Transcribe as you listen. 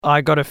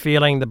I got a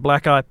feeling the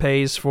Black Eyed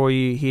Peas for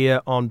you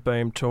here on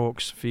Boom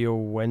Talks for your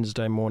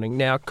Wednesday morning.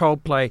 Now,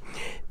 Coldplay,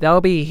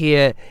 they'll be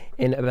here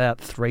in about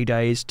 3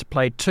 days to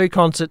play 2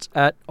 concerts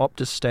at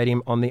Optus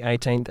Stadium on the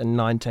 18th and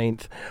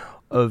 19th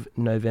of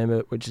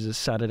November, which is a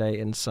Saturday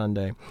and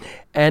Sunday.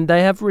 And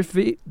they have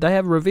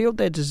revealed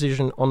their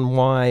decision on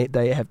why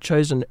they have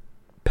chosen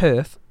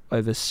Perth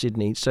over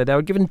Sydney. So they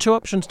were given 2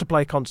 options to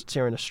play concerts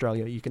here in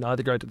Australia. You can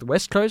either go to the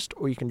West Coast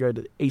or you can go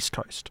to the East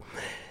Coast.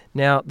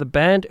 Now, the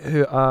band,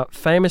 who are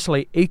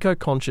famously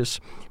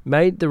eco-conscious,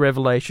 made the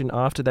revelation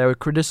after they were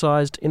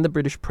criticised in the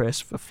British press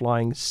for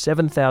flying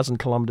 7,000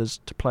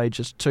 kilometres to play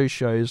just 2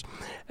 shows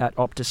at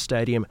Optus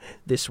Stadium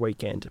this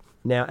weekend.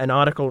 Now, an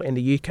article in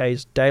the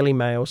UK's Daily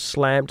Mail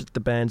slammed the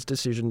band's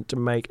decision to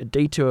make a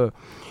detour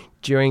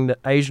during the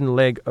Asian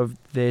leg of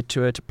their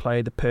tour to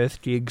play the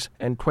Perth gigs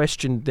and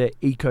questioned their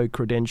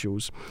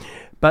eco-credentials.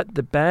 But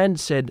the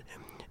band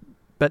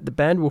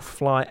will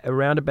fly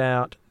around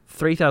about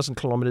 3,000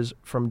 kilometres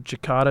from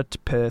Jakarta to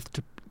Perth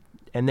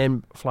and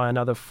then fly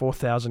another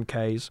 4,000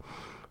 k's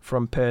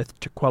from Perth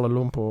to Kuala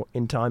Lumpur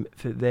in time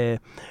for their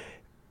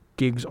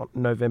gigs on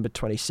November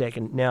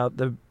 22nd. Now,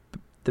 the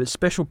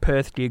special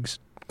Perth gigs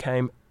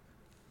came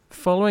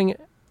following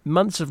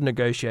months of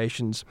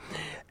negotiations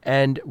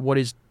and what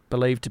is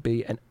believed to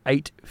be an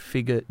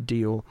 8-figure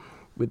deal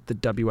with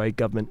the WA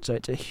government. So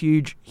it's a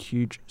huge,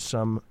 huge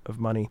sum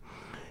of money,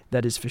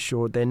 that is for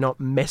sure. They're not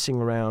messing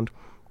around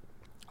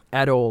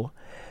at all.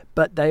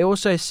 But they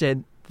also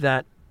said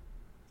that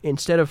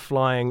instead of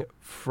flying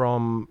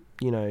from,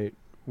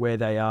 where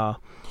they are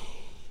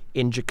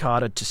in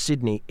Jakarta to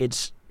Sydney,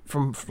 it's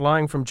from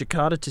flying from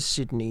Jakarta to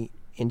Sydney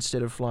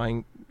instead of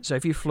flying. So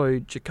if you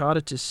flew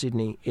Jakarta to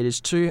Sydney, it is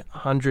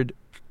 200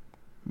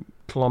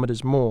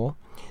 kilometres more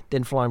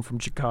than flying from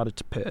Jakarta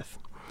to Perth.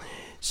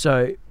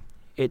 So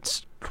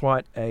it's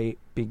quite a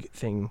big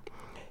thing.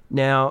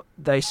 Now,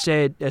 they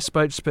said, a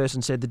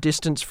spokesperson said the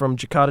distance from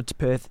Jakarta to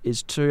Perth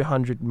is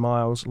 200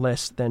 miles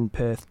less than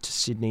Perth to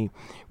Sydney,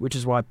 which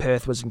is why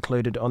Perth was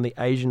included on the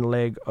Asian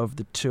leg of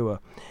the tour.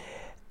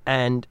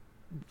 And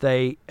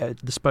the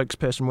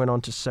spokesperson went on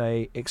to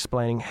say,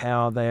 explaining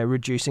how they are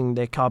reducing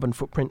their carbon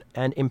footprint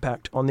and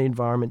impact on the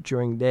environment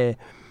during their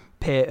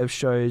pair of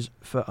shows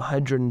for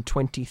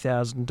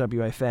 120,000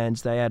 WA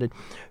fans. They added,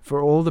 for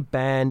all the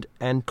band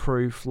and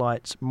crew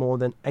flights, more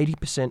than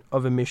 80%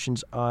 of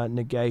emissions are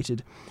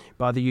negated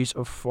by the use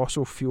of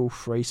fossil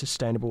fuel-free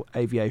sustainable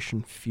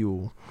aviation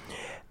fuel.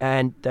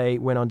 And they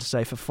went on to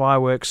say, for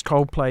fireworks,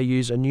 Coldplay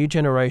use a new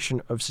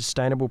generation of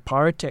sustainable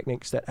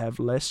pyrotechnics that have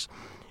less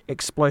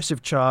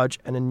explosive charge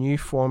and a new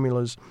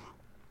formulas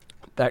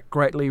that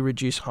greatly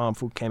reduce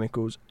harmful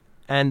chemicals.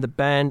 And the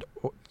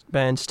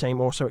band's team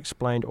also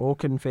explained all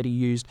confetti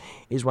used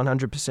is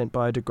 100%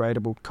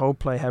 biodegradable.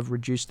 Coldplay have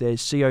reduced their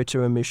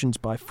CO2 emissions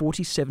by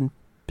 47%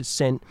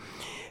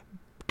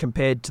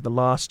 compared to the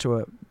last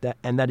tour,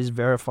 and that is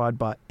verified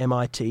by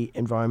MIT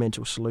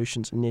Environmental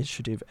Solutions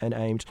Initiative, and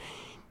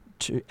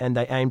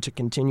they aim to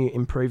continue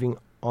improving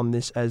on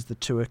this as the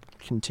tour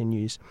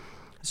continues.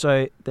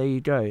 So there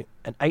you go,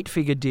 an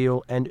 8-figure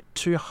deal and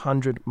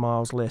 200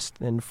 miles less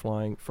than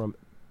flying from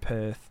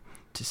Perth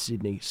to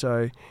Sydney.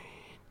 So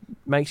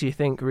makes you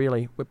think,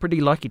 really. We're pretty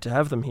lucky to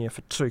have them here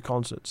for 2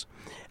 concerts.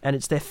 And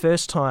it's their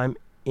first time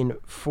in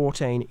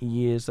 14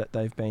 years that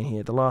they've been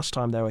here. The last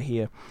time they were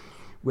here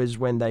was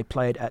when they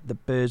played at the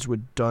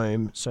Burswood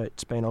Dome, so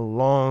it's been a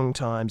long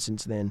time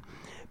since then.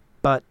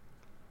 But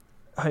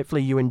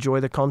hopefully you enjoy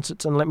the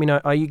concerts, and let me know,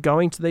 are you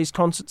going to these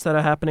concerts that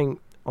are happening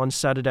on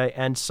Saturday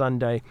and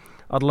Sunday?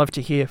 I'd love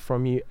to hear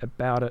from you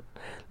about it.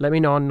 Let me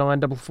know on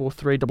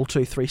 9443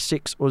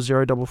 2236 or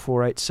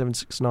 0448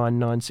 769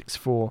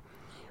 964.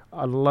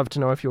 I'd love to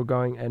know if you're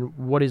going and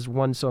what is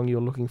one song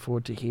you're looking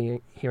forward to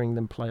hearing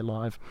them play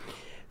live.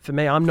 For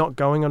me, I'm not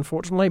going,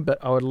 unfortunately, but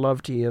I would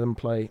love to hear them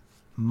play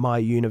My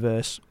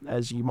Universe,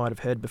 as you might have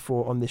heard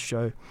before on this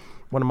show.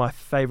 One of my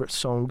favourite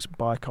songs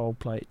by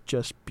Coldplay,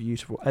 just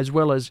beautiful, as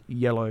well as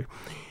Yellow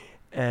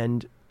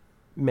and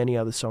many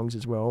other songs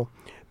as well.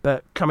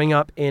 But coming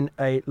up in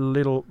a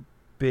little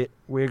bit,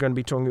 we're going to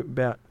be talking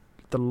about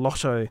the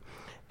Lotto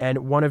and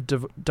one of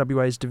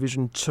WA's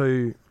Division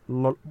 2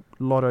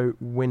 Lotto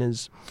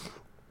winners.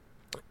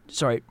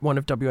 One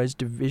of WA's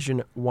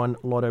Division 1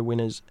 Lotto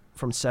winners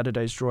from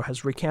Saturday's draw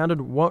has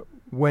recounted what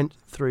went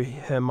through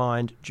her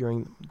mind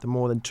during the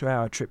more than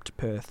 2-hour trip to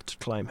Perth to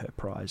claim her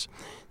prize.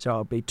 So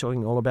I'll be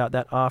talking all about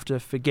that after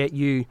Forget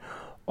You,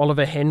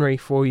 Oliver Henry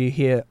for you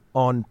here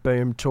on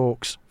Boom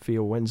Talks for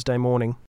your Wednesday morning.